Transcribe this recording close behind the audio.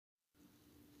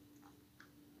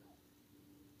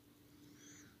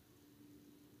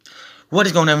What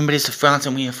is going on, everybody? It's the Front,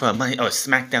 and we are for a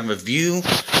SmackDown review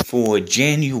for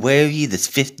January the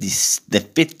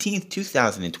 15th,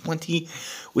 2020.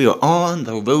 We are on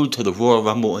the road to the Royal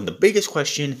Rumble, and the biggest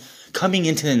question coming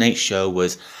into the night show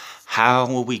was, how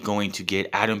are we going to get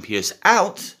Adam Pearce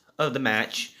out of the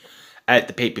match at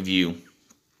the pay-per-view,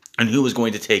 and who is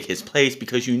going to take his place?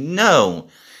 Because you know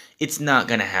it's not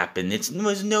going to happen. There's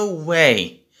no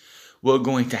way we're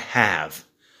going to have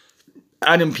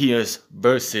Adam Pearce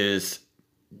versus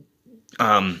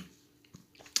Roman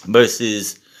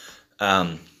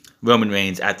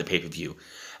Reigns at the pay-per-view.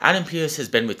 Adam Pearce has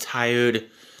been retired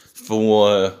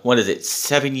for,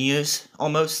 7 years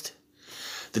almost?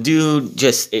 The dude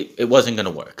it wasn't going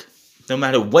to work. No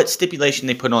matter what stipulation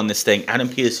they put on this thing, Adam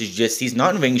Pearce he's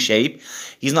not in ring shape.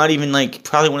 He's not even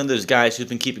probably one of those guys who's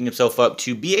been keeping himself up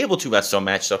to be able to wrestle a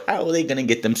match. So how are they going to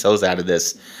get themselves out of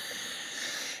this?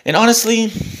 And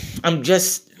honestly, I'm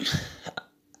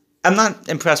not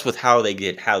impressed with how they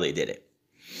did it.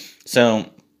 So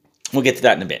we'll get to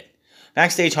that in a bit.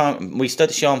 Backstage, we start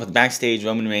the show off with backstage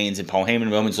Roman Reigns and Paul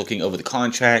Heyman. Roman's looking over the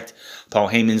contract. Paul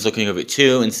Heyman's looking over it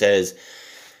too and says,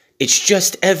 it's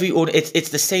just it's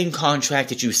the same contract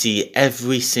that you see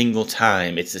every single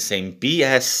time. It's the same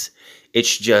BS.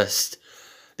 It's just,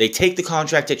 they take the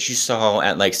contract that you saw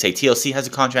at, say, TLC has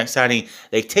a contract signing.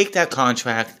 They take that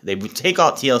contract, they take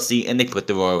out TLC, and they put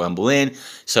the Royal Rumble in,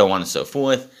 so on and so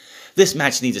forth. This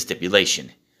match needs a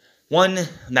stipulation. One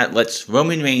that lets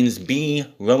Roman Reigns be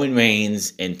Roman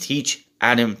Reigns and teach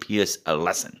Adam Pearce a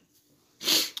lesson.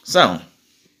 So,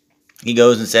 he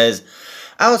goes and says,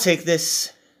 I'll take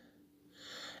this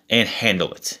and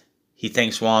handle it. He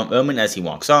thanks Roman as he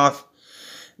walks off.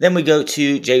 Then we go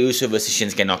to Jey Uso versus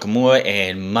Shinsuke Nakamura,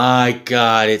 and my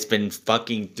God, it's been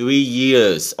fucking 3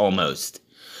 years almost.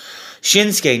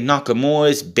 Shinsuke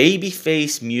Nakamura's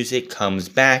babyface music comes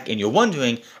back, and you're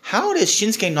wondering, how does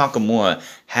Shinsuke Nakamura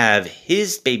have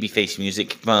his babyface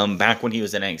music from back when he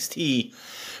was in NXT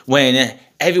when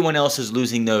everyone else is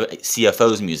losing their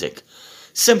CFO's music?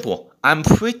 Simple. I'm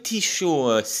pretty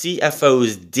sure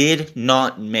CFOs did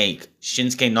not make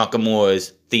Shinsuke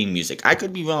Nakamura's theme music. I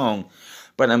could be wrong,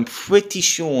 but I'm pretty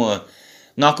sure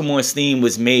Nakamura's theme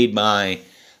was made by,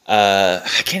 I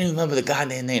can't even remember the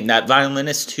goddamn name, that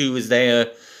violinist who was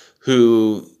there,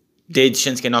 who did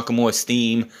Shinsuke Nakamura's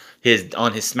theme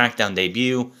on his SmackDown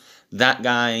debut. That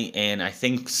guy and I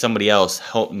think somebody else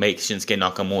helped make Shinsuke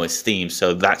Nakamura's theme,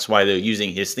 so that's why they're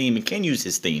using his theme and can use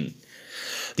his theme.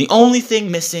 The only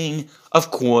thing missing, of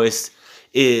course,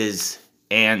 is,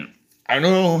 and I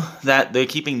know that they're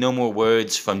keeping no more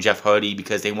words from Jeff Hardy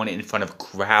because they want it in front of a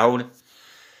crowd.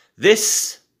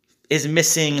 This is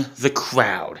missing the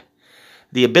crowd.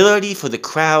 The ability for the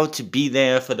crowd to be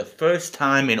there for the first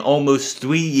time in almost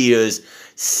 3 years,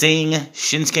 sing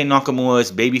Shinsuke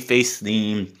Nakamura's babyface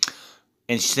theme,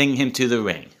 and sing him to the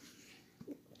ring.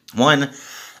 One,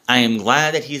 I am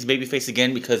glad that he's babyface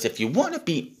again, because if you want to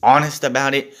be honest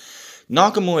about it,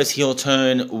 Nakamura's heel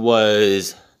turn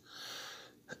was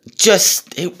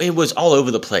it was all over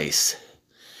the place.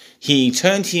 He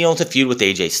turned heel to feud with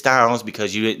AJ Styles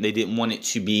because they didn't want it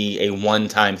to be a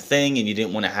one-time thing, and you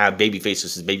didn't want to have babyface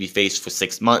versus babyface for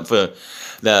 6 months, for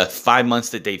the 5 months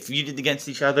that they feuded against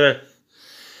each other.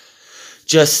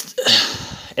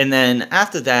 And then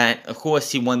after that, of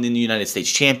course, he won the United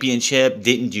States Championship,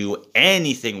 didn't do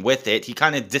anything with it. He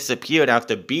kind of disappeared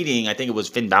after beating, I think it was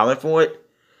Finn Balor for it.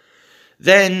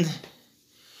 Then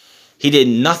he did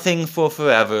nothing for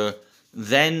forever,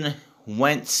 then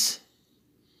went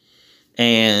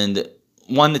and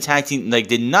won the tag team,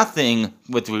 did nothing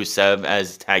with Rusev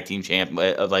as tag team champ,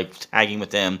 tagging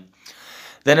with him.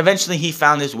 Then eventually he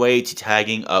found his way to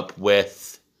tagging up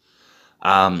with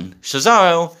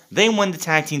Cesaro. They won the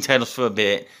tag team titles for a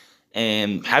bit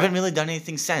and haven't really done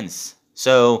anything since.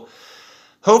 So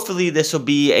hopefully this will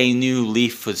be a new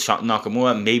leaf for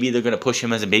Nakamura. Maybe they're going to push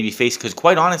him as a babyface, because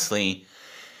quite honestly,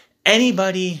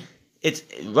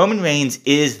 Roman Reigns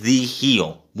is the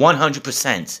heel,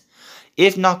 100%.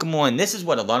 If Nakamura, and this is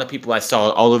what a lot of people I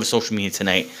saw all over social media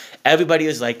tonight, everybody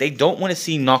is like, they don't want to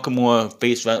see Nakamura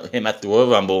face him at the Royal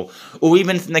Rumble or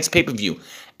even the next pay-per-view.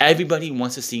 Everybody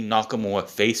wants to see Nakamura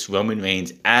face Roman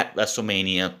Reigns at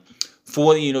WrestleMania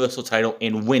for the Universal title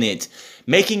and win it,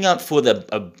 making up for the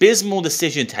abysmal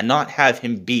decision to not have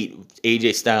him beat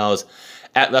AJ Styles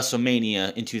at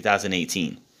WrestleMania in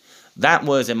 2018. That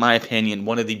was, in my opinion,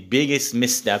 one of the biggest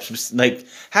missteps.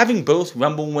 Having both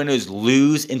Rumble winners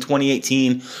lose in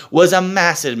 2018 was a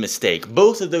massive mistake.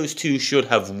 Both of those two should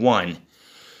have won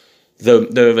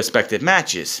the respective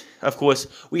matches. Of course,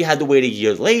 we had to wait a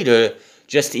year later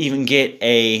just to even get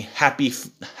a happy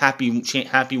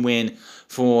win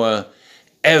for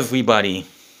everybody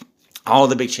all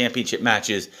the big championship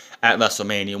matches at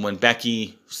WrestleMania when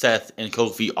Becky, Seth, and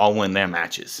Kofi all win their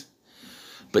matches.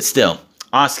 But still,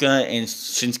 Asuka and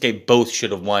Shinsuke both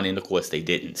should have won, and of course they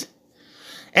didn't.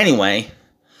 Anyway,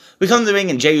 we come to the ring,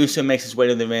 and Jey Uso makes his way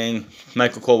to the ring.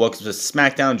 Michael Cole welcomes us to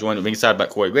SmackDown, joined at ringside by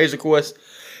Corey Graves, of course.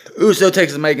 Uso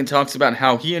takes the mic and talks about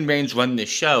how he and Reigns run this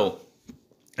show.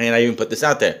 And I even put this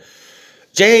out there.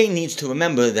 Jey needs to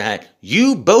remember that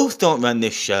you both don't run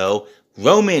this show.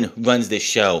 Roman runs this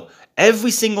show.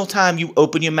 Every single time you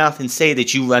open your mouth and say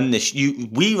that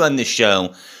we run this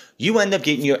show, you end up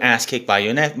getting your ass kicked by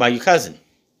your cousin.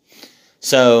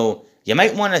 So you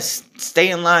might want to stay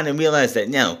in line and realize that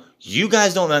no, you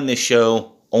guys don't run this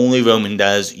show. Only Roman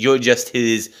does. You're just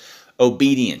his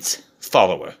obedient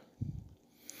follower.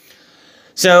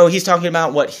 So he's talking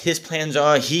about what his plans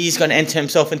are. He's going to enter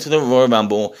himself into the Royal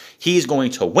Rumble. He's going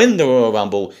to win the Royal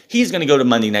Rumble. He's going to go to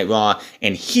Monday Night Raw.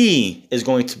 And he is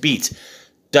going to beat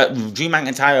Drew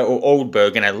McIntyre or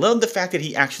Goldberg. And I love the fact that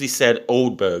he actually said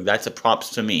Goldberg. That's a props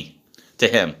to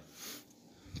him.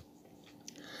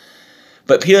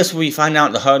 But Pearce, we find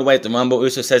out the hard way at the Rumble.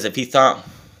 Uso says if he thought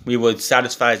we were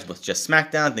satisfied with just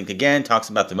SmackDown, think again. Talks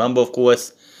about the Rumble, of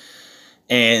course.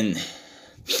 And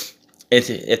it's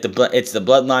the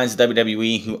bloodlines of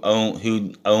WWE who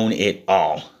own it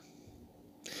all.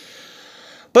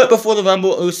 But before the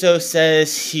Rumble, Uso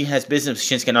says he has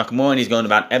business with Shinsuke Nakamura and he's going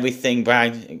about everything,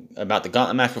 bragging about the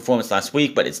Gauntlet match performance last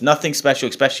week, but it's nothing special,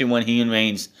 especially when he and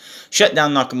Reigns shut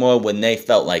down Nakamura when they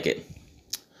felt like it.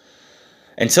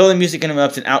 Until the music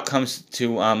interrupts and out comes to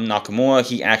Nakamura,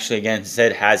 he actually again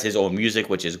said has his own music,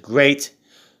 which is great,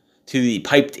 to the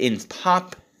piped-in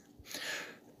pop.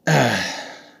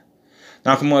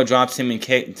 Nakamura drops him and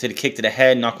kick to the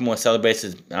head. Nakamura celebrates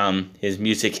his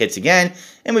music hits again,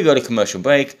 and we go to commercial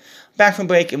break. Back from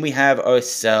break, and we have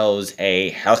ourselves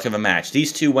a hell of a match.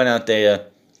 These two went out there,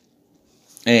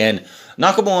 and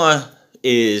Nakamura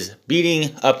is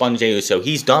beating up on Jey Uso.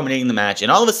 He's dominating the match,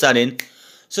 and all of a sudden,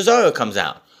 Cesaro comes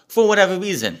out for whatever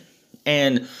reason.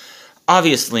 And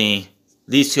obviously,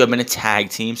 these two have been a tag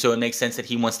team, so it makes sense that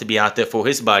he wants to be out there for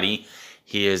his buddy.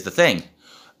 Here's the thing.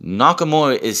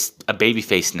 Nakamura is a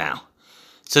babyface now.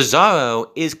 Cesaro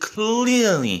is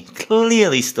clearly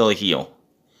still a heel.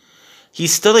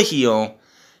 He's still a heel,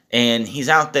 and he's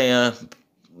out there,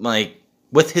 like,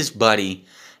 with his buddy.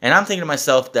 And I'm thinking to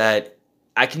myself that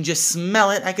I can just smell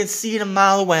it. I can see it a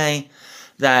mile away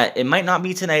that it might not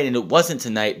be tonight, and it wasn't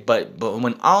tonight. But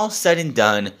when all's said and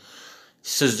done,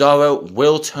 Cesaro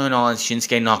will turn on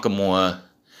Shinsuke Nakamura.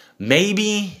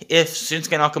 Maybe if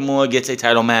Shinsuke Nakamura gets a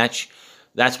title match,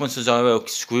 that's when Cesaro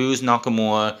screws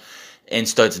Nakamura and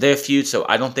starts their feud. So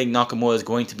I don't think Nakamura is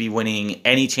going to be winning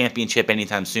any championship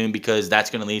anytime soon because that's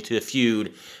going to lead to a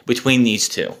feud between these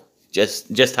two.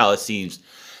 Just how it seems.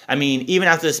 I mean, even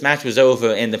after this match was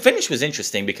over, and the finish was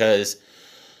interesting because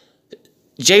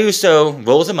Jey Uso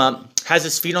rolls him up, has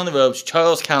his feet on the ropes.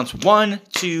 Charles counts 1,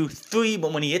 2, 3,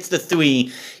 but when he hits the 3,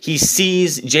 he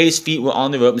sees Jay's feet were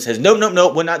on the rope and says,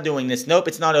 nope, we're not doing this. Nope,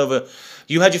 it's not over.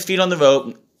 You had your feet on the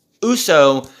rope.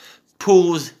 Uso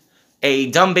pulls a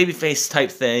dumb babyface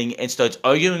type thing and starts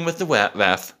arguing with the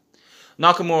ref.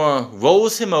 Nakamura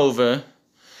rolls him over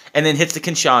and then hits the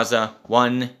Kinshasa.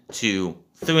 1, 2,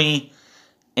 3.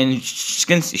 And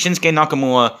Shinsuke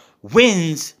Nakamura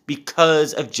wins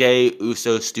because of Jey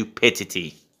Uso's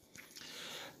stupidity.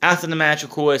 After the match, of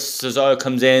course, Cesaro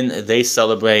comes in. They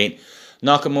celebrate.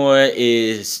 Nakamura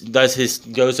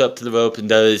goes up to the rope and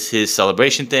does his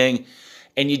celebration thing.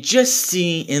 And you just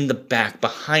see in the back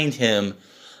behind him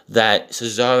that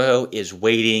Cesaro is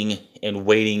waiting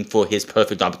for his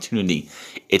perfect opportunity.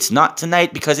 It's not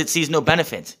tonight because it sees no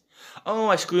benefit. Oh,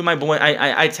 I screwed my boy.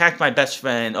 I attacked my best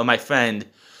friend or my friend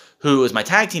who was my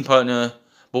tag team partner.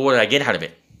 But what did I get out of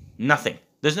it? Nothing.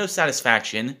 There's no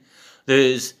satisfaction.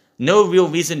 There's no real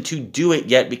reason to do it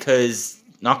yet because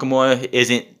Nakamura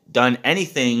isn't done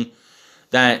anything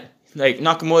that, like,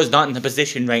 Nakamura's not in the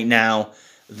position right now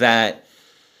that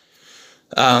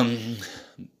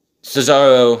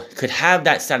Cesaro could have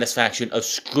that satisfaction of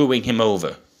screwing him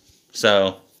over.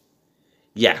 So,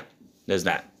 yeah, there's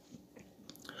that.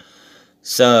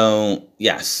 So,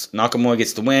 yes, Nakamura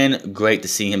gets the win. Great to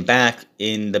see him back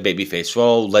in the babyface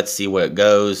role. Let's see where it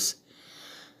goes.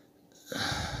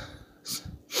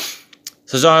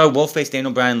 Cesaro will face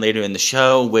Daneile Bryan later in the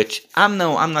show, which I'm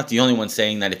not the only one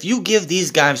saying that. If you give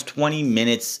these guys 20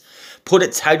 minutes, put a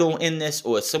title in this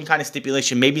or some kind of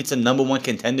stipulation, maybe it's a #1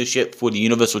 contendership for the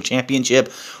Universal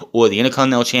Championship or the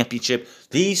Intercontinental Championship,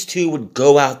 these two would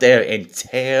go out there and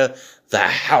tear the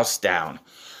house down.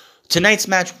 Tonight's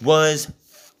match was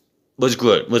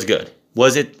good.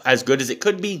 Was it as good as it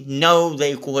could be? No,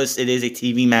 of course, it is a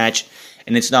TV match,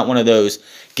 and it's not one of those,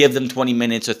 give them 20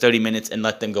 minutes or 30 minutes and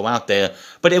let them go out there.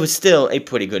 But it was still a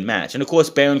pretty good match. And, of course,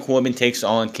 Baron Corbin takes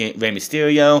on Rey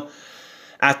Mysterio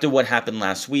after what happened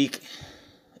last week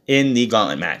in the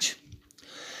Gauntlet match.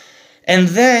 And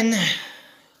then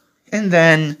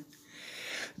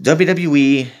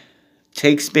WWE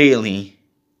takes Bayley,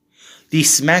 the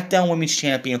SmackDown Women's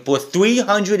Champion, for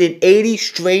 380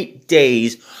 straight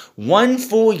days, 1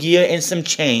 full year and some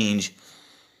change,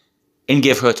 and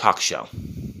give her a talk show.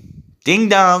 Ding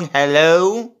dong,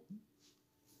 hello?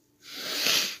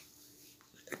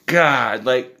 God,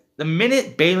 like, the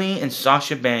minute Bayley and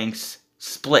Sasha Banks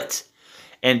split,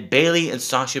 and Bayley and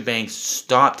Sasha Banks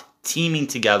stopped teaming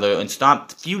together and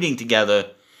stopped feuding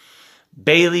together,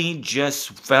 Bayley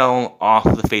just fell off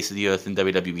the face of the earth in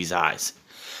WWE's eyes.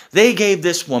 They gave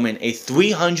this woman a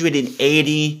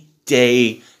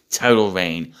 380-day title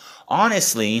reign.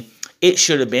 Honestly, it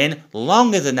should have been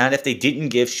longer than that if they didn't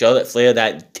give Charlotte Flair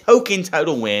that token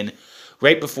title win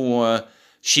right before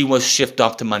she was shipped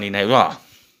off to Monday Night Raw.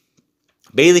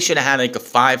 Bayley should have had like a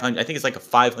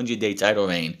 500-day title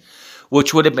reign,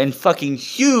 which would have been fucking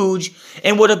huge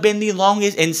and would have been the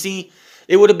longest,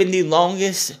 it would have been the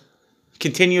longest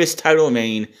continuous title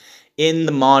reign in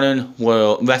the modern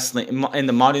world, wrestling, in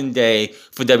the modern day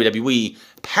for WWE,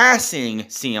 passing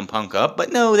CM Punk up.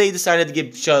 But no, they decided to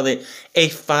give Charlotte a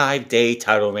 5-day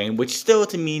title reign, which still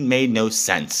to me made no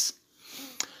sense.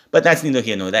 But that's neither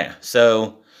here nor there.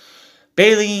 So,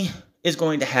 Bayley is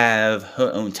going to have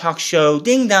her own talk show,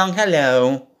 Ding Dong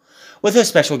Hello, with her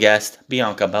special guest,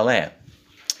 Bianca Belair.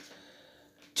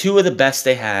 Two of the best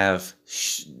they have,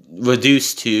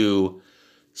 reduced to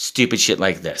stupid shit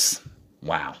like this.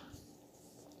 Wow.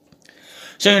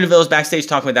 Sonya Deville is backstage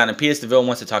talking with Adam Pearce. Deville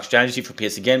wants to talk strategy for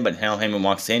Pearce again, but Hal Heyman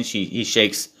walks in. He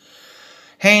shakes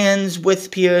hands with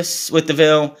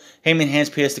Deville. Heyman hands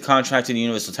Pearce the contract to the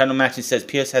Universal title match and says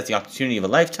Pearce has the opportunity of a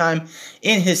lifetime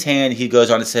in his hand. He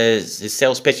goes on and says his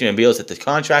sales pitch and reveals that the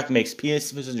contract makes Pearce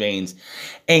vs. Reigns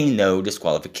a no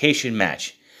disqualification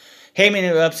match. Heyman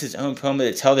interrupts his own promo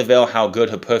to tell Deville how good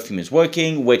her perfume is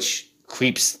working, which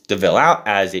creeps Deville out,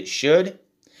 as it should.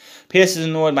 Pearce is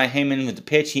annoyed by Heyman with the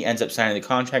pitch. He ends up signing the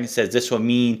contract and says this will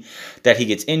mean that he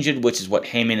gets injured, which is what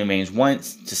Heyman and Reigns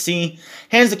wants to see.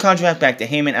 Hands the contract back to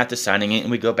Heyman after signing it,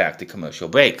 and we go back to commercial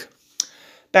break.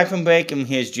 Back from break, and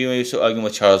here's Jey Uso arguing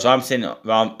with Charles Robinson.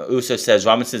 Uso says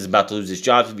Robinson is about to lose his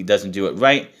job if he doesn't do it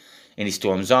right, and he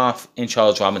storms off, and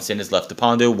Charles Robinson is left to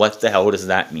ponder, what the hell does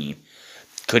that mean?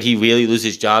 Could he really lose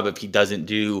his job if he doesn't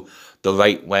do the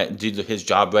right way, do his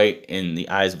job right in the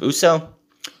eyes of Uso?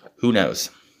 Who knows?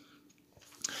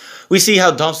 We see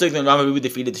how Dolph Ziggler and Robert Roode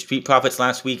defeated the Street Profits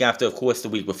last week after, of course, the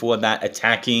week before that,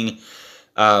 attacking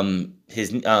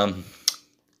Montez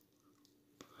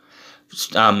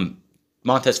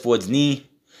Ford's knee.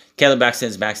 Kayla Braxton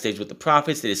is backstage with the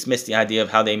Profits. They dismiss the idea of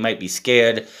how they might be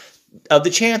scared of the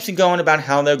champs and going about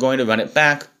how they're going to run it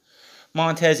back.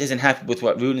 Montez isn't happy with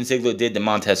what Roode and Ziggler did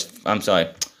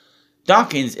to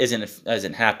Dawkins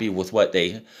isn't happy with what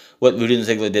Roode and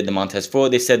Ziggler did to Montez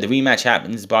Ford. They said the rematch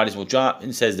happens, bodies will drop,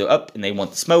 and says they're up and they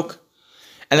want the smoke.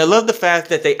 And I love the fact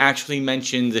that they actually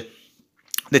mentioned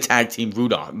the tag team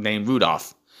named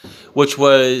Rudolph, which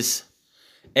was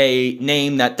a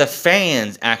name that the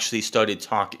fans actually started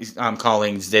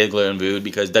calling Ziggler and Roode,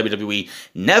 because WWE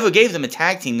never gave them a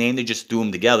tag team name. They just threw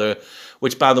them together,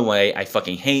 which, by the way, I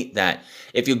fucking hate that.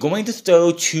 If you're going to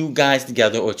throw two guys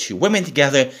together or two women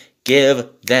together, give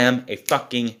them a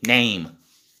fucking name.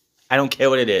 I don't care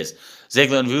what it is.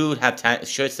 Ziggler and Roode have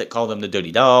shirts that call them the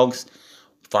Dirty Dogs.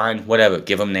 Fine, whatever.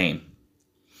 Give them a name.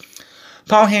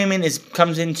 Paul Heyman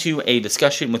comes into a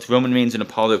discussion with Roman Reigns and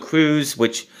Apollo Crews,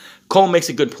 which Cole makes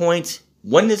a good point.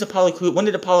 When did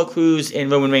Apollo Crews and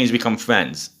Roman Reigns become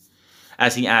friends?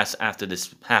 As he asks after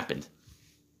this happened.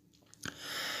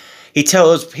 He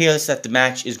tells Pearce that the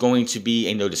match is going to be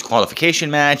a no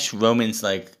disqualification match. Roman's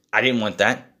like, I didn't want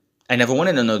that. I never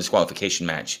wanted a no disqualification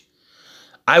match.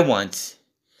 I want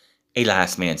a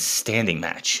last man standing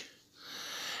match.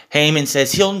 Heyman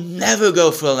says he'll never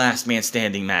go for a last man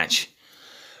standing match.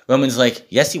 Roman's like,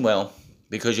 yes he will,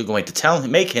 because you're going to tell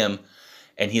him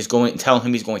he's going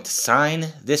to sign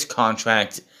this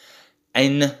contract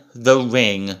in the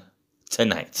ring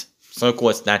tonight. So of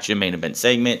course that's your main event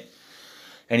segment.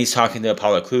 And he's talking to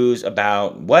Apollo Crews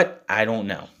about what? I don't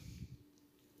know.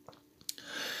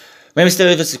 Rey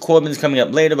Mysterio vs. Corbin is coming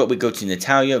up later, but we go to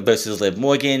Natalya versus Liv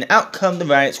Morgan. Out come the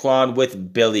Riot Squad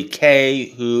with Billie Kay,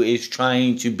 who is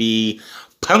trying to be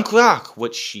punk rock,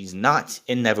 which she's not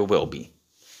and never will be.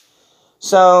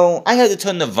 So, I had to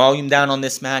turn the volume down on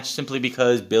this match simply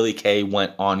because Billie Kay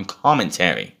went on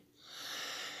commentary.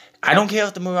 I don't care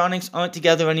if the Moronics aren't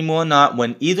together anymore or not.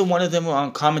 When either one of them are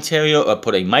on commentary or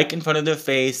put a mic in front of their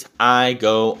face, I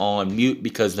go on mute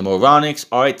because the Moronics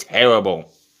are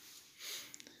terrible.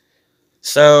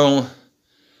 So,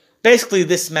 basically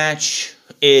this match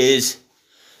is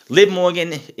Liv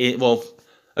Morgan,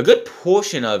 a good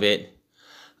portion of it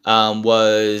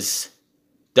was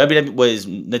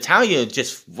Natalya,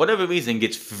 just for whatever reason,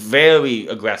 gets very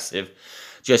aggressive,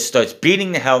 just starts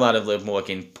beating the hell out of Liv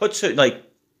Morgan,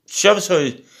 shoves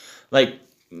her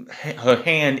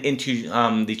hand into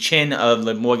the chin of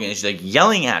Liv Morgan, and she's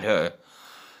yelling at her.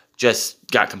 Just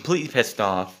got completely pissed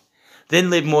off. Then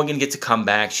Liv Morgan gets a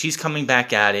comeback. She's coming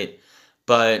back at it,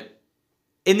 but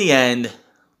in the end,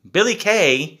 Billie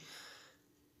Kay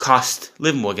cost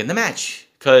Liv Morgan the match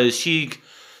because she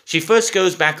first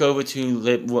goes back over to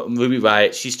Ruby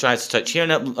Riott. She tries to start cheering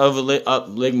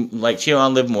cheer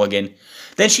on Liv Morgan.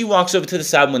 Then she walks over to the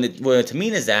side where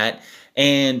Tamina's at,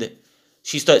 and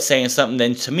she starts saying something.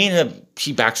 Then Tamina,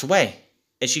 she backs away,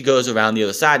 and she goes around the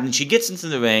other side, and she gets into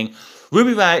the ring.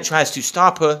 Ruby Riott tries to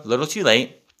stop her, a little too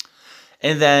late,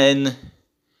 and then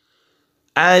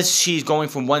as she's going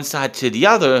from one side to the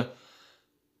other,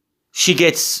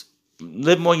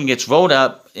 Liv Morgan gets rolled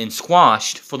up and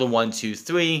squashed for the 1, 2,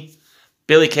 3.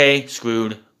 Billie Kay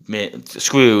screwed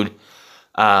Liv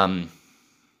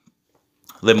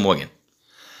Morgan.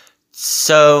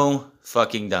 So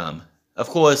fucking dumb. Of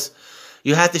course,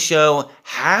 you have to show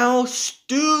how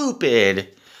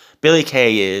stupid Billie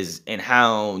Kay is and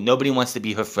how nobody wants to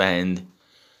be her friend.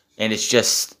 And it's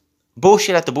just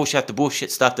bullshit after bullshit after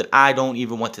bullshit stuff that I don't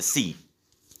even want to see.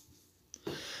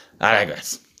 I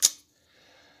digress.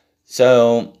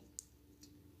 So,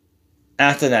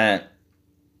 after that,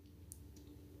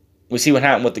 we see what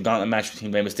happened with the gauntlet match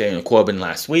between Rey Mysterio and Corbin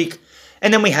last week.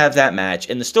 And then we have that match.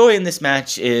 And the story in this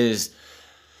match is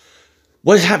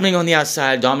what is happening on the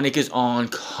outside. Dominic is on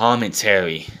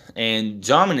commentary. And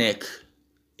Dominic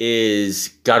is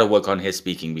got to work on his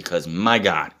speaking because, my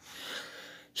God,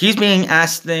 he's being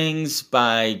asked things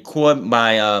by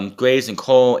Graves and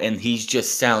Cole, and he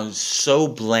just sounds so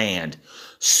bland,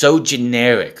 so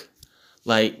generic.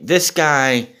 This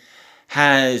guy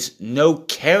has no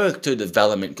character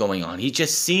development going on. He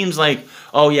just seems like,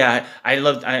 oh yeah,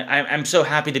 I'm so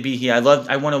happy to be here. I want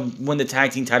to win the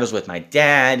tag team titles with my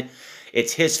dad.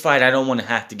 It's his fight. I don't want to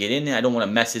have to get in there. I don't want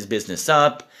to mess his business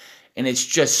up. And it's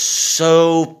just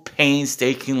so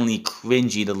painstakingly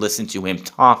cringy to listen to him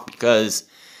talk because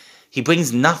he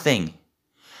brings nothing.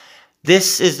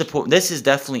 This is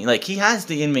definitely, he has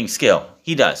the in-ring skill.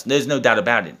 He does. There's no doubt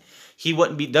about it.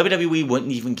 WWE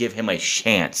wouldn't even give him a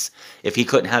chance if he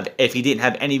didn't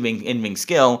have any in-ring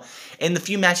skill. In the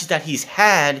few matches that he's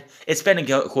had, it's been,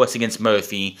 of course, against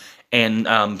Murphy and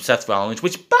Seth Rollins,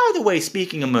 which, by the way,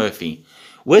 speaking of Murphy,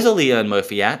 where's Aaliyah and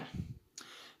Murphy at?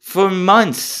 For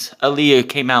months, Aaliyah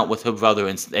came out with her brother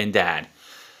and dad.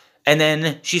 And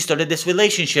then she started this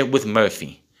relationship with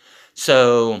Murphy.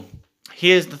 So,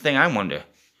 here's the thing I wonder.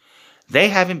 They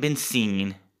haven't been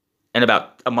seen in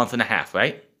about a month and a half,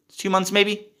 right? 2 months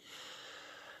maybe?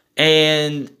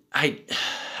 And I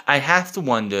have to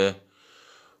wonder,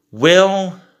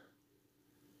 will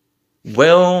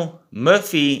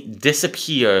Murphy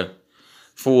disappear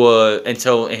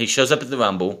until he shows up at the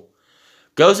Rumble,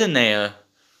 goes in there,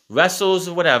 wrestles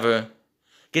or whatever,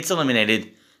 gets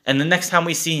eliminated, and the next time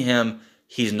we see him,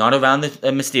 he's not around the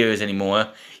Mysterios anymore.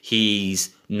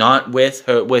 He's not with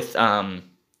Aaliyah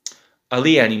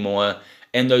anymore.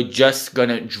 And they're just going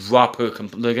to drop her.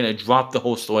 They're going to drop the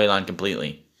whole storyline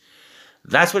completely.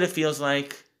 That's what it feels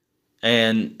like.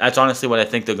 And that's honestly what I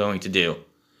think they're going to do.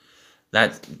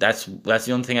 That's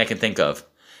the only thing I can think of.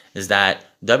 Is that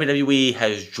WWE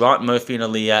has dropped Murphy and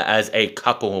Aaliyah as a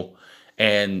couple.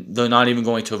 And they're not even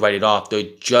going to write it off.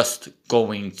 They're just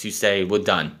going to say, we're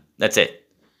done. That's it.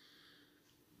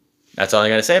 That's all I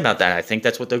got to say about that. I think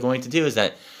that's what they're going to do. Is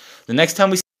that the next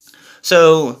time we...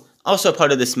 So... Also,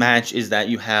 part of this match is that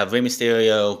you have Rey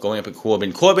Mysterio going up at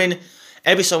Corbin. Corbin,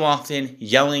 every so often,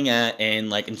 yelling at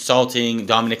and insulting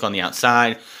Dominic on the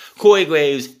outside. Corey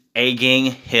Graves egging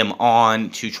him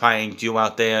on to try and go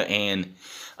out there and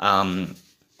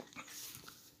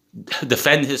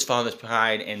defend his father's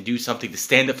pride and do something to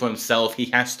stand up for himself.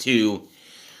 He has to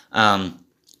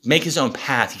make his own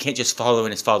path. He can't just follow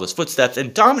in his father's footsteps.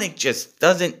 And Dominic just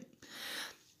doesn't...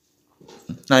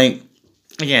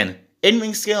 Again...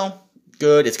 In-ring skill,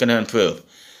 good, it's going to improve.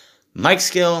 Mic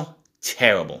skill,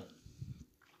 terrible.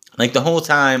 The whole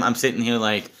time, I'm sitting here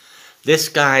this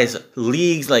guy's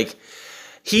leagues,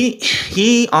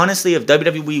 He honestly, if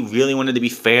WWE really wanted to be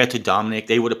fair to Dominic,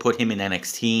 they would have put him in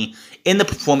NXT in the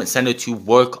Performance Center to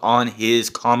work on his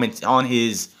comments, on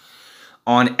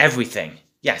everything.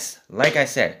 Yes, like I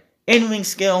said, in-ring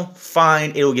skill,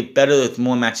 fine. It'll get better with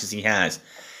more matches he has.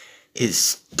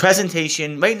 His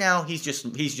presentation, right now, he's just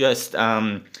Rey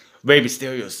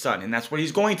Mysterio's son, and that's what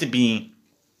he's going to be.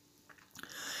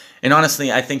 And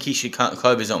honestly, I think he should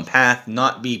carve his own path,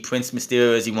 not be Prince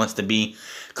Mysterio as he wants to be.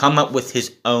 Come up with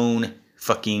his own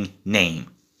fucking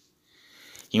name.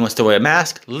 He wants to wear a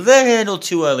mask. Little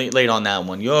too late on that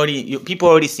one. People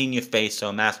already seen your face, so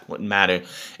a mask wouldn't matter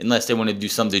unless they want to do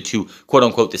something to quote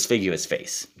unquote disfigure his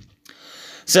face.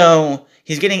 So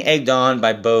he's getting egged on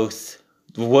by both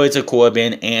the words of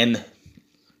Corbin and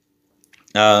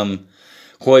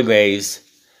Corey Graves.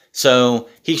 So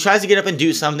he tries to get up and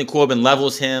do something. Corbin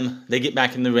levels him. They get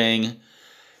back in the ring.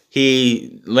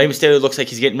 Rey Mysterio looks like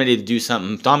he's getting ready to do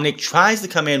something. Dominic tries to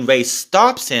come in. Rey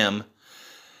stops him.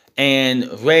 And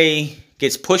Rey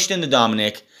gets pushed into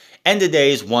Dominic. End of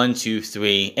days 1, 2,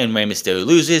 3. And Rey Mysterio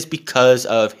loses because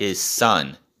of his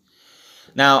son.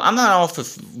 Now, I'm not all for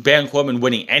Baron Corbin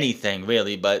winning anything,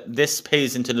 really. But this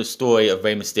pays into the story of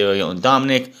Rey Mysterio and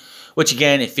Dominic. Which,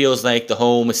 again, it feels like the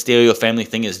whole Mysterio family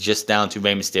thing is just down to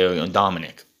Rey Mysterio and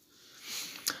Dominic.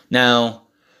 Now,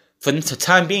 for the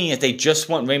time being, if they just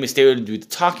want Rey Mysterio to do the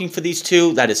talking for these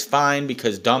two, that is fine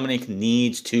because Dominic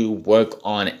needs to work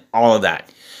on all of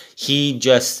that.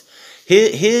 His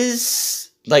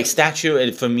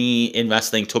stature for me in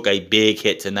wrestling took a big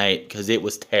hit tonight because it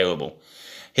was terrible.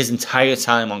 His entire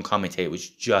time on commentary was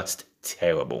just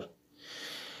terrible.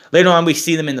 Later on, we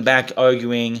see them in the back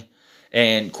arguing,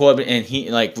 and Corbin and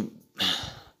Rey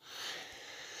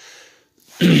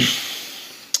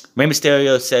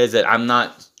Mysterio says that I'm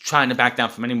not trying to back down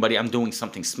from anybody. I'm doing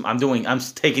something. I'm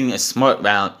taking a smart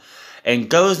route, and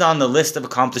goes on the list of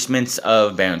accomplishments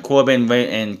of Baron Corbin.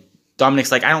 And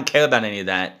Dominic's like, I don't care about any of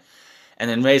that. And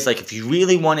then Rey's like, if you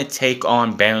really want to take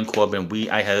on Baron Corbin,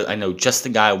 I know just the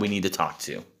guy we need to talk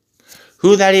to.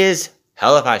 Who that is?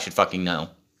 Hell if I should fucking know.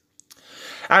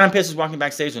 Adam Pearce is walking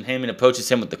backstage when Heyman approaches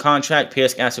him with the contract.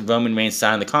 Pearce asks if Roman Reigns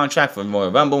signed the contract for the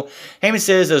Royal Rumble. Heyman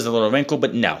says there's a little wrinkle,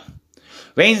 but no.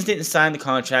 Reigns didn't sign the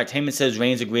contract. Heyman says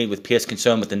Reigns agreed with Pearce's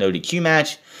concern with the no DQ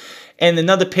match. And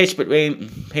another pitch, but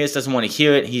Pearce doesn't want to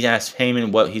hear it. He asks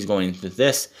Heyman what he's going with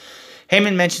this.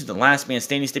 Heyman mentions the last man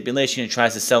standing stipulation and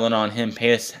tries to sell it on him.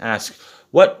 Pearce asks,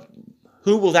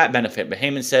 who will that benefit? But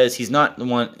Heyman says he's not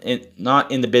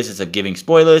in the business of giving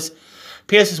spoilers.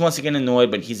 Pearce is once again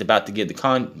annoyed, but he's about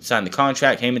to sign the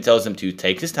contract. Heyman tells him to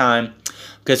take his time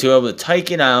because he'll be able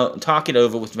to talk it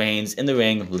over with Reigns in the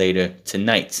ring later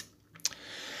tonight.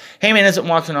 Heyman ends up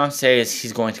walking off and says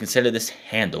he's going to consider this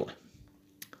handled.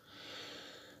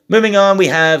 Moving on, we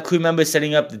have crew members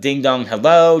setting up the ding dong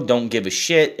hello, don't give a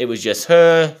shit. It was just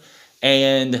her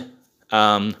and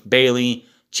Bayley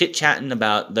chit-chatting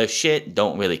about the shit,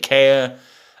 don't really care.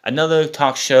 Another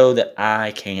talk show that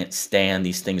I can't stand.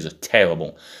 These things are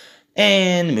terrible.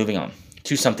 And moving on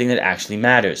to something that actually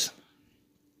matters.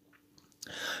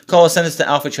 Cole sent us the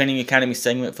Alpha Training Academy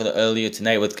segment for the earlier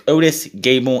tonight with Otis,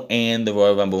 Gable, and the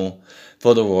Royal Rumble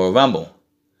for the Royal Rumble.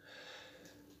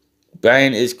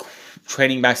 Bryan is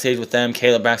training backstage with them.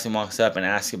 Caleb Braxton walks up and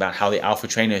asks about how the Alpha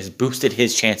Trainer has boosted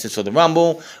his chances for the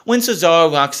Rumble. When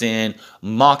Cesaro walks in,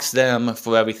 mocks them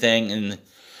for everything, and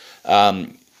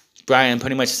Bryan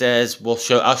pretty much says,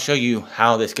 I'll show you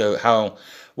how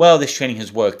well this training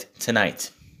has worked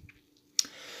tonight.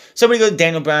 So we go to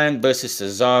Daneile Bryan versus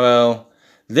Cesaro.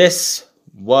 This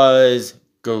was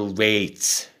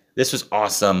great. This was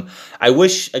awesome. I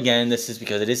wish, again, this is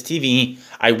because it is TV,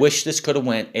 I wish this could have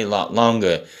went a lot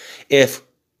longer. If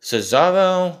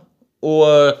Cesaro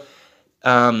or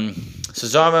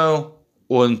Daneile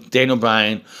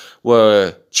Bryan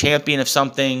were champion of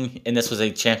something, and this was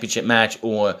a championship match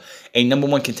or a number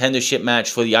one contendership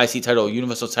match for the IC title or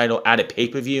Universal title at a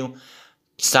pay-per-view,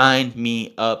 sign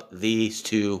me up. These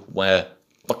two were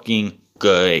fucking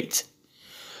great.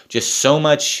 Just so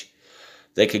much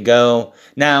they could go.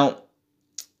 Now,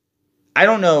 I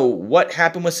don't know what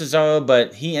happened with Cesaro,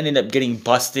 but he ended up getting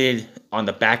busted on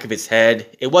the back of his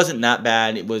head. It wasn't that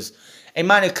bad. It was a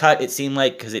minor cut, it seemed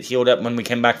like, because it healed up when we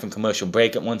came back from commercial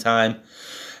break at one time.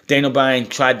 Daneile Bryan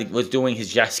was doing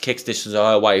his yes kicks to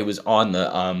Cesaro while he was on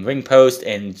the ring post,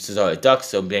 and Cesaro ducked,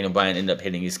 so Daneile Bryan ended up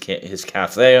hitting his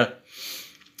calf there.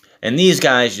 And these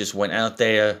guys just went out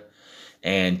there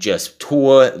and just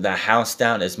tore the house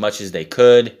down as much as they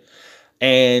could.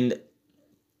 And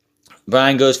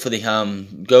Bryan goes for the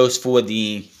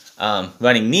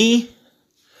running knee,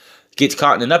 gets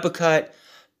caught in an uppercut.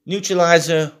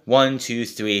 Neutralizer, 1, 2,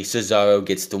 3, Cesaro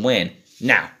gets the win.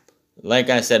 Now, like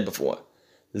I said before,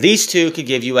 these two could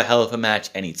give you a hell of a match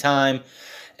anytime.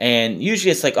 And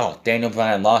usually it's like, oh, Daneile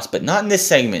Bryan lost, but not in this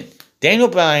segment.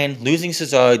 Daneile Bryan losing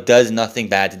Cesaro does nothing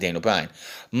bad to Daneile Bryan.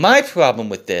 My problem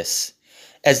with this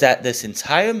is that this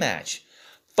entire match,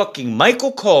 fucking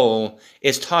Michael Cole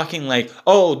is talking like,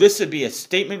 oh, this would be a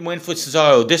statement win for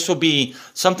Cesaro. This will be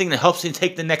something that helps him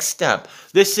take the next step.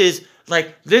 This is,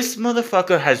 like, this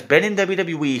motherfucker has been in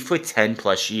WWE for 10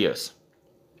 plus years.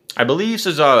 I believe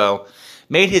Cesaro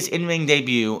made his in-ring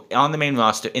debut on the main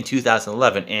roster in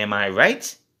 2011. Am I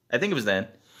right? I think it was then.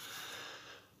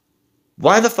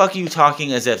 Why the fuck are you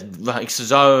talking as if like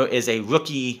Cesaro is a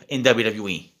rookie in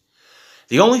WWE?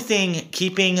 The only thing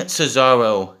keeping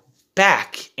Cesaro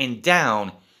back and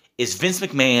down is Vince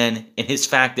McMahon and his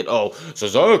fact that, oh,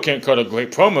 Cesaro can't cut a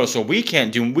great promo, so we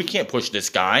can't push this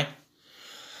guy.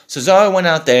 Cesaro went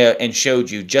out there and showed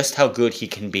you just how good he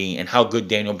can be and how good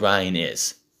Daneile Bryan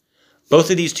is. Both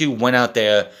of these two went out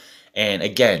there, and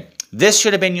again, this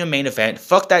should have been your main event.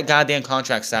 Fuck that goddamn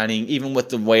contract signing, even with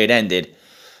the way it ended.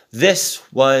 This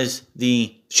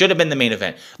should have been the main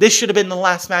event. This should have been the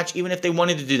last match, even if they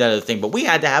wanted to do that other thing. But we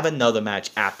had to have another match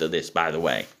after this, by the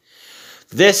way.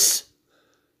 This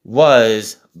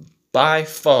was by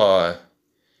far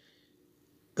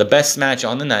the best match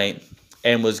on the night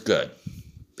and was good.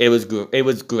 It was good. It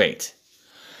was great.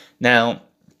 Now,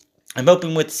 I'm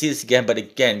hoping we'll see this again, but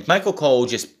again, Michael Cole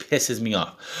just pisses me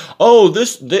off. Oh,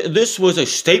 this was a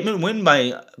statement win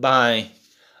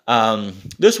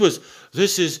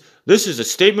this is a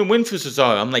statement win for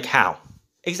Cesaro. I'm like, how?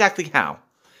 Exactly how?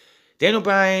 Daneile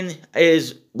Bryan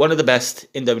is one of the best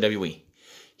in WWE.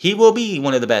 He will be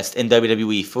one of the best in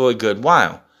WWE for a good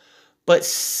while.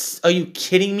 But are you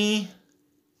kidding me?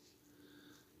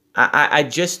 I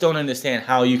just don't understand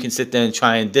how you can sit there and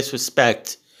try and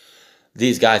disrespect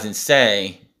these guys and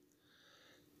say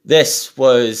this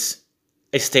was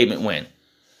a statement win.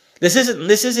 This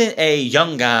isn't a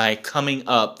young guy coming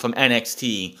up from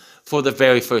NXT for the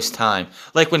very first time.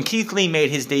 Like when Keith Lee made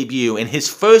his debut and his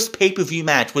first pay-per-view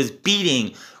match was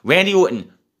beating Randy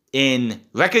Orton in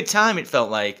record time, it felt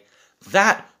like.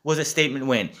 That was a statement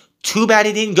win. Too bad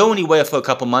he didn't go anywhere for a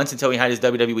couple months until he had his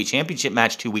WWE Championship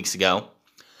match 2 weeks ago.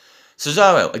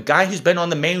 Cesaro, a guy who's been on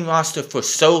the main roster for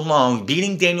so long,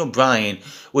 beating Daneile Bryan,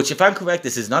 which, if I'm correct,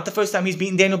 this is not the first time he's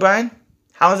beaten Daneile Bryan.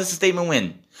 How is this a statement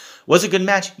win? Was it a good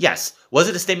match? Yes. Was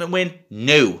it a statement win?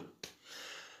 No.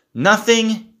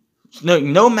 Nothing,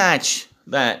 no match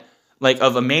that, like,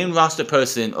 of a main roster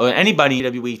person or anybody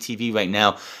in WWE TV right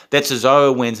now that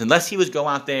Cesaro wins, unless he was go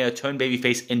out there, turn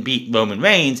babyface, and beat Roman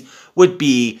Reigns, would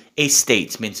be a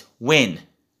statement win.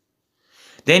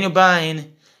 Daneile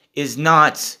Bryan is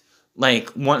not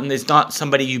is not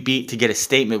somebody you beat to get a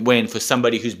statement win for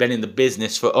somebody who's been in the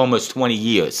business for almost 20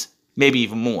 years. Maybe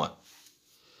even more.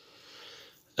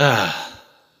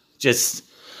 Just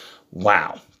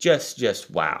wow.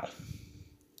 Just wow.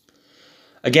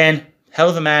 Now hell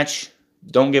of a match.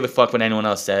 Don't give a fuck what anyone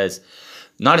else says.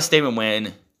 Not a statement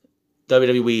win.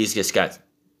 WWE's just got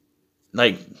now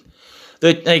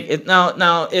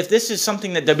if this is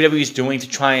something that WWE is doing to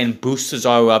try and boost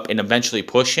Cesaro up and eventually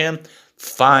push him,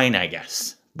 fine, I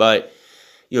guess. But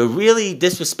you're really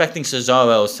disrespecting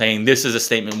Cesaro saying this is a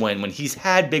statement win when he's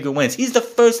had bigger wins. He's the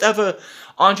first ever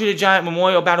Andre the Giant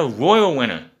Memorial Battle Royal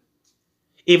winner.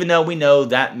 Even though we know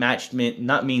that match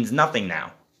means nothing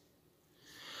now.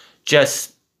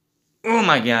 Just, oh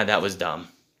my god, that was dumb.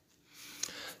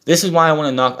 This is why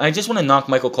I just want to knock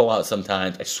Michael Cole out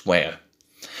sometimes, I swear.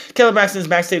 Kelly Braxton's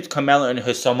backstage with Carmella and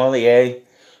her sommelier,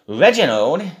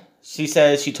 Reginald. She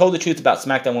says she told the truth about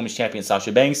SmackDown Women's Champion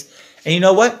Sasha Banks. And you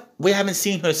know what? We haven't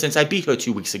seen her since I beat her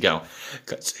 2 weeks ago.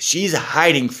 Because she's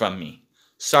hiding from me.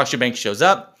 Sasha Banks shows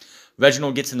up.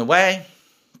 Reginald gets in the way.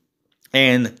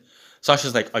 And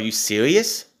Sasha's like, are you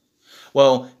serious?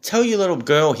 Well, tell your little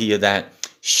girl here that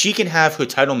she can have her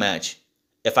title match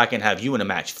if I can have you in a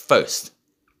match first.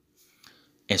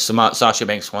 And Sasha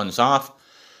Banks walks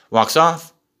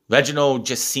off. Reginald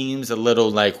just seems a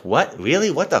little like, what? Really?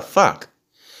 What the fuck?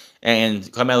 And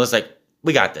Carmella's like,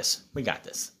 we got this.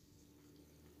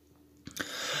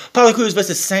 Apollo Crews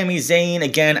versus Sami Zayn.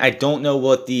 Again, I don't know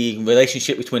what the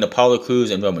relationship between Apollo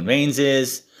Crews and Roman Reigns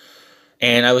is.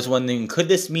 And I was wondering, could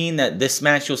this mean that this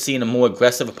match you'll see in a more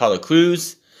aggressive Apollo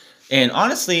Crews? And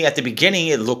honestly, at the beginning,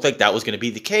 it looked like that was going to be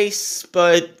the case.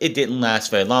 But it didn't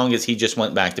last very long as he just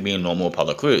went back to being normal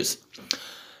Apollo Crews.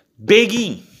 Big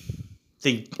E,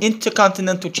 the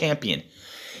Intercontinental Champion,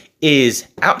 is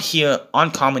out here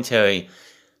on commentary,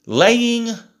 laying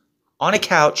on a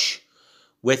couch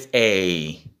with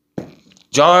a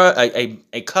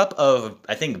a cup of,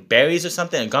 I think, berries or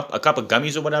something, a cup of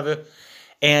gummies or whatever,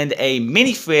 and a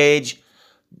mini fridge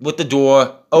with the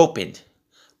door opened.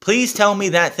 Please tell me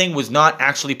that thing was not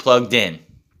actually plugged in.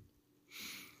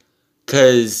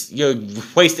 Because you're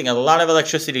wasting a lot of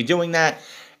electricity doing that,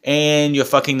 and you're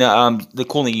fucking the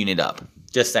cooling unit up.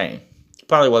 Just saying.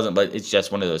 Probably wasn't, but it's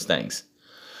just one of those things.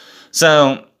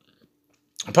 So,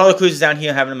 Apollo Crews is down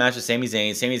here having a match with Sami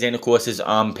Zayn. Sami Zayn, of course, is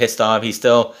pissed off. He's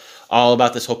still all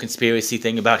about this whole conspiracy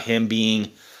thing about him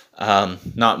being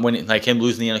not winning, like him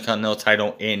losing the Intercontinental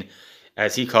title in,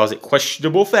 as he calls it,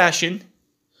 questionable fashion.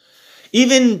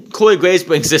 Even Corey Graves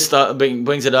brings it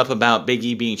up about Big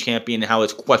E being champion and how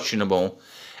it's questionable.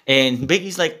 And Big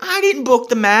E's like, I didn't book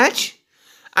the match.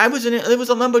 It was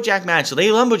a lumberjack match. So they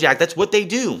lumberjack. That's what they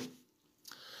do.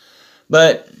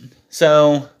 But,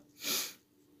 so,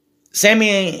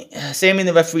 Sammy and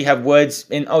the referee have words.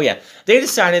 And, oh yeah, they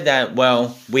decided that,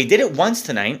 well, we did it once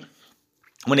tonight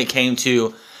when it came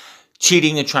to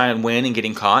cheating to try and win and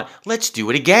getting caught. Let's do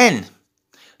it again.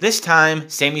 This time,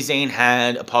 Sami Zayn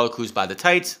had Apollo Crews by the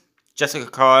tights. Jessica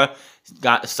Carr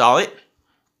saw it,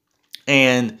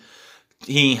 and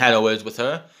he had words with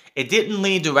her. It didn't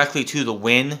lead directly to the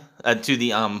win, to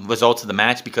the results of the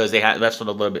match, because they had wrestled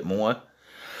a little bit more.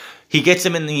 He gets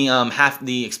him in the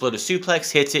explosive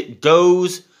suplex, hits it,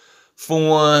 goes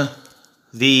for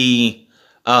the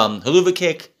haluva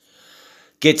kick,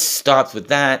 gets stopped with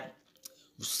that.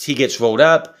 He gets rolled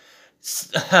up.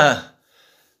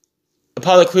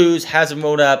 Apollo Crews has him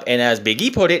rolled up, and as Big E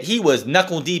put it, he was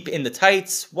knuckle deep in the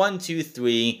tights. 1, 2,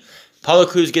 3. Apollo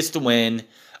Crews gets the win.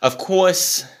 Of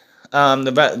course,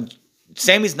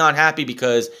 Sammy's not happy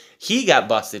because he got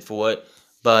busted for it,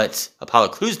 but Apollo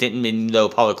Crews didn't, even though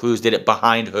Apollo Crews did it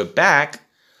behind her back.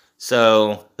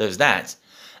 So there's that.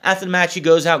 After the match, he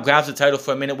goes out, grabs the title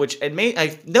for a minute, which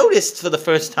I noticed for the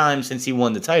first time since he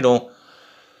won the title,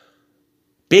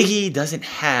 Big E doesn't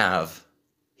have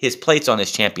his plates on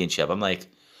his championship. I'm like,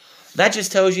 that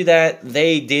just tells you that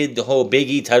they did the whole Big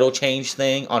E title change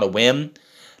thing on a whim.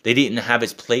 They didn't have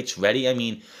his plates ready. I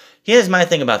mean, here's my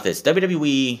thing about this.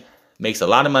 WWE makes a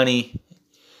lot of money,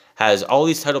 has all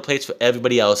these title plates for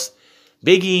everybody else.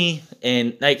 Big E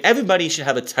and, like, everybody should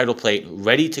have a title plate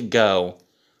ready to go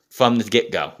from the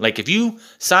get-go. Like, if you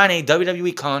sign a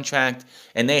WWE contract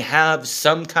and they have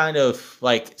some kind of,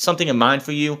 like, something in mind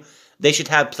for you, they should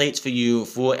have plates for you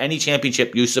for any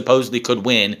championship you supposedly could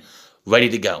win, ready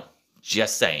to go.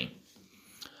 Just saying.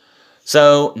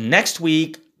 So, next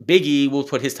week, Big E will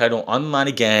put his title on the line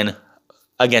again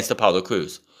against Apollo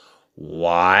Crews.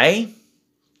 Why?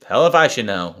 Hell if I should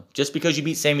know. Just because you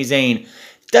beat Sami Zayn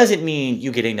doesn't mean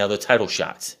you get another title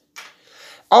shot.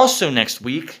 Also next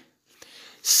week,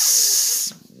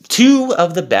 2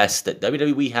 of the best that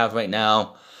WWE have right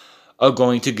now are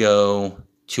going to go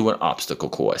to an obstacle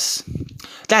course.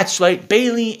 That's right,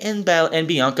 Bayley and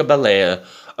Bianca Belair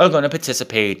are going to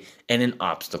participate in an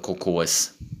obstacle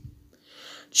course.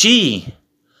 Gee,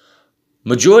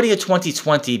 majority of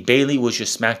 2020, Bayley was your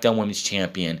SmackDown Women's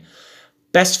Champion.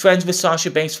 Best friends with Sasha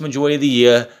Banks for majority of the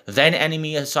year, then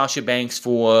enemy of Sasha Banks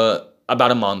for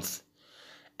about a month.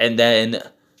 And then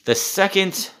the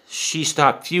second she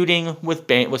stopped feuding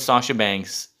with Sasha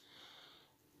Banks,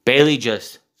 Bayley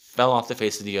just fell off the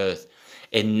face of the earth.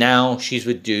 And now she's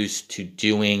reduced to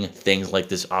doing things like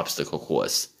this obstacle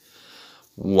course.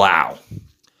 Wow.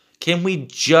 Can we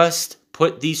just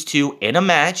put these two in a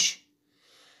match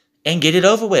and get it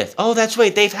over with? Oh, that's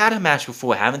right. They've had a match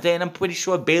before, haven't they? And I'm pretty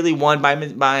sure Bayley won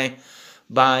by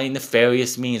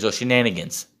nefarious means or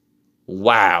shenanigans.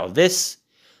 Wow. This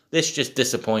just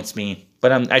disappoints me.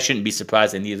 But I shouldn't be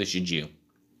surprised, and neither should you.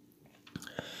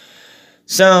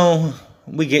 So,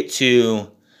 we get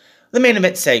to the main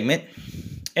event segment,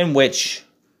 in which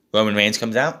Roman Reigns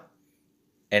comes out,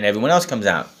 and everyone else comes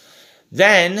out.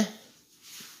 Then,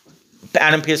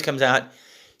 Adam Pearce comes out.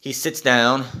 He sits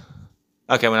down.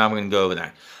 Okay, well, now I'm going to go over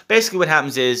that. Basically, what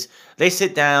happens is, they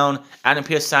sit down, Adam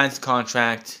Pearce signs the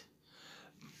contract,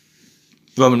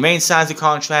 Roman Reigns signs the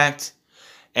contract,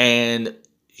 and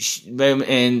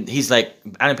he's like,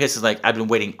 Adam Pearce is like, I've been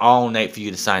waiting all night for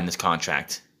you to sign this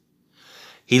contract.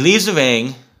 He leaves the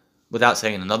ring without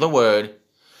saying another word,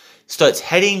 starts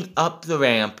heading up the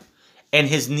ramp, and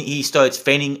his knee starts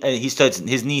limping, and he starts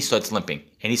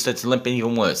limping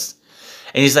even worse.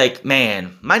 And he's like,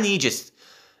 man, my knee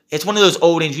it's one of those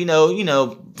old injuries, you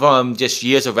know, from just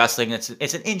years of wrestling. It's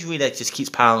an injury that just keeps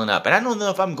piling up, and I don't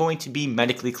know if I'm going to be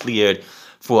medically cleared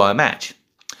for a match.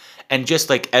 And just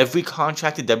like every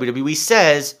contract that WWE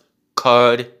says,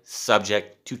 card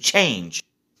subject to change.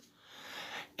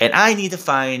 And I need to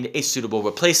find a suitable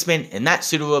replacement, and that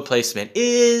suitable replacement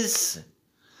is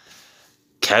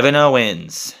Kevin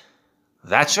Owens.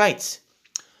 That's right.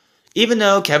 Even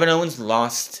though Kevin Owens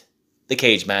lost the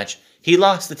cage match, he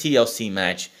lost the TLC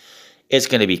match, it's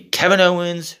going to be Kevin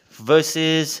Owens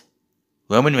versus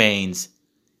Roman Reigns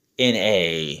in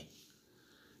a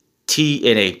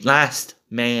last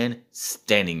man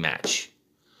standing match.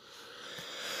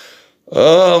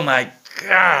 Oh my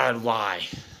God, why?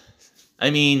 I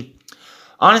mean,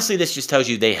 honestly, this just tells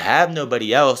you they have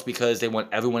nobody else because they want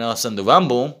everyone else in the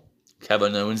Rumble.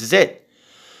 Kevin Owens is it.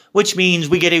 Which means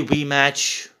we get a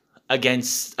rematch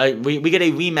against... we get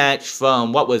a rematch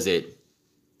from, what was it?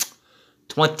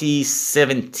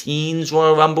 2017's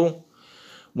Royal Rumble?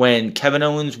 When Kevin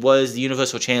Owens was the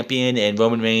Universal Champion and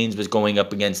Roman Reigns was going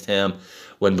up against him.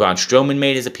 When Braun Strowman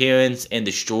made his appearance and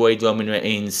destroyed Roman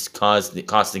Reigns,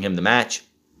 costing him the match.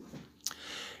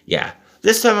 Yeah.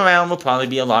 This time around will probably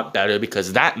be a lot better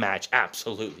because that match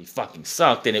absolutely fucking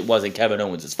sucked and it wasn't Kevin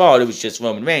Owens' fault. It was just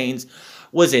Roman Reigns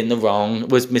was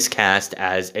miscast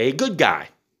as a good guy.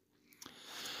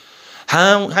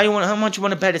 How much you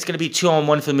want to bet it's going to be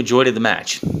 2-on-1 for the majority of the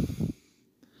match?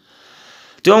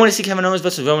 Do I want to see Kevin Owens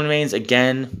versus Roman Reigns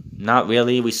again? Not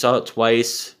really. We saw it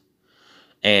twice.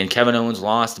 And Kevin Owens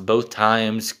lost both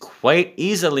times quite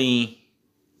easily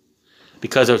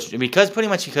because pretty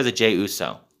much because of Jey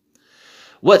Uso.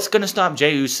 What's going to stop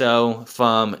Jey Uso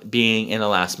from being in a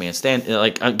last man stand,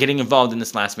 getting involved in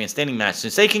this last man standing match?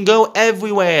 Since they can go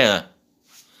everywhere,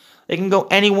 they can go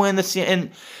anywhere in the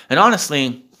scene. And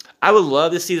honestly, I would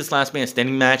love to see this last man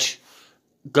standing match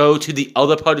go to the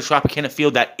other part of Tropicana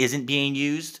Field that isn't being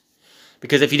used.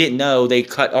 Because if you didn't know, they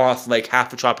cut off like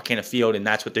half of Tropicana Field, and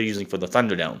that's what they're using for the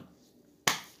Thunderdome.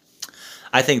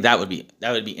 I think that would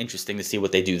be interesting to see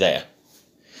what they do there.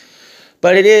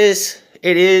 But it is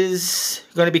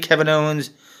going to be Kevin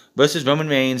Owens versus Roman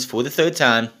Reigns for the third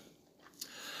time.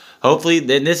 Hopefully,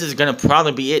 then this is going to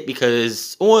probably be it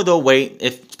because, or they'll wait,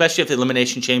 especially if the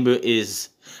Elimination Chamber is,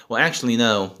 well, actually,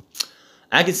 no.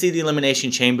 I can see the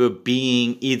Elimination Chamber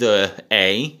being either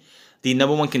A, the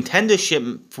number one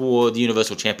contendership for the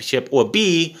Universal Championship, or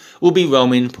B, will be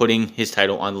Roman putting his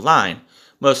title on the line.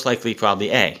 Most likely,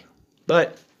 probably A.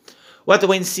 But we'll have to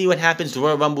wait and see what happens. The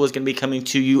Royal Rumble is going to be coming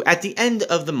to you at the end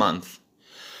of the month.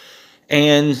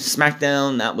 And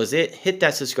SmackDown, that was it. Hit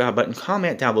that subscribe button,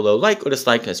 comment down below, like or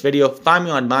dislike this video. Find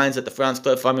me on Minds at The France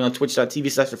Club. Find me on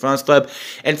twitch.tv/The France Club.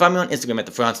 And find me on Instagram at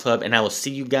The France Club. And I will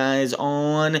see you guys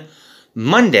on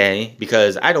Monday,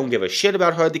 because I don't give a shit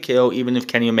about Hard to Kill, even if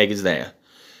Kenny Omega's there.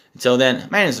 Until then,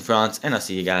 my name is The France, and I'll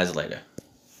see you guys later.